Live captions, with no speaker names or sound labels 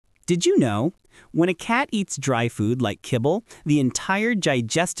Did you know? When a cat eats dry food like kibble, the entire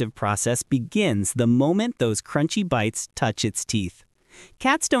digestive process begins the moment those crunchy bites touch its teeth.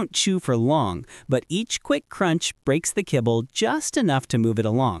 Cats don't chew for long, but each quick crunch breaks the kibble just enough to move it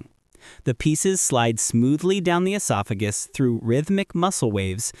along. The pieces slide smoothly down the esophagus through rhythmic muscle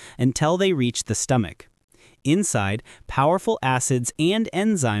waves until they reach the stomach. Inside, powerful acids and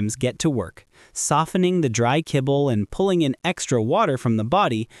enzymes get to work, softening the dry kibble and pulling in extra water from the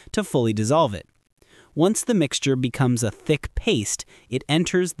body to fully dissolve it. Once the mixture becomes a thick paste, it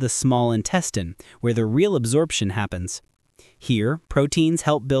enters the small intestine, where the real absorption happens. Here, proteins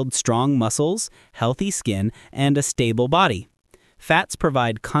help build strong muscles, healthy skin, and a stable body. Fats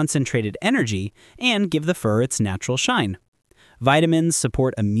provide concentrated energy and give the fur its natural shine. Vitamins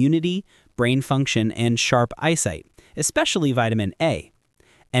support immunity, brain function, and sharp eyesight, especially vitamin A.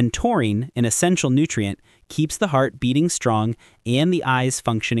 And taurine, an essential nutrient, keeps the heart beating strong and the eyes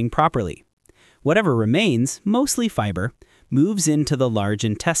functioning properly. Whatever remains, mostly fiber, moves into the large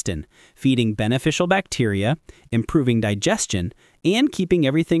intestine, feeding beneficial bacteria, improving digestion, and keeping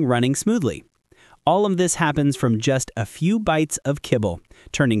everything running smoothly. All of this happens from just a few bites of kibble,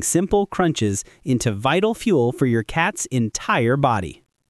 turning simple crunches into vital fuel for your cat's entire body.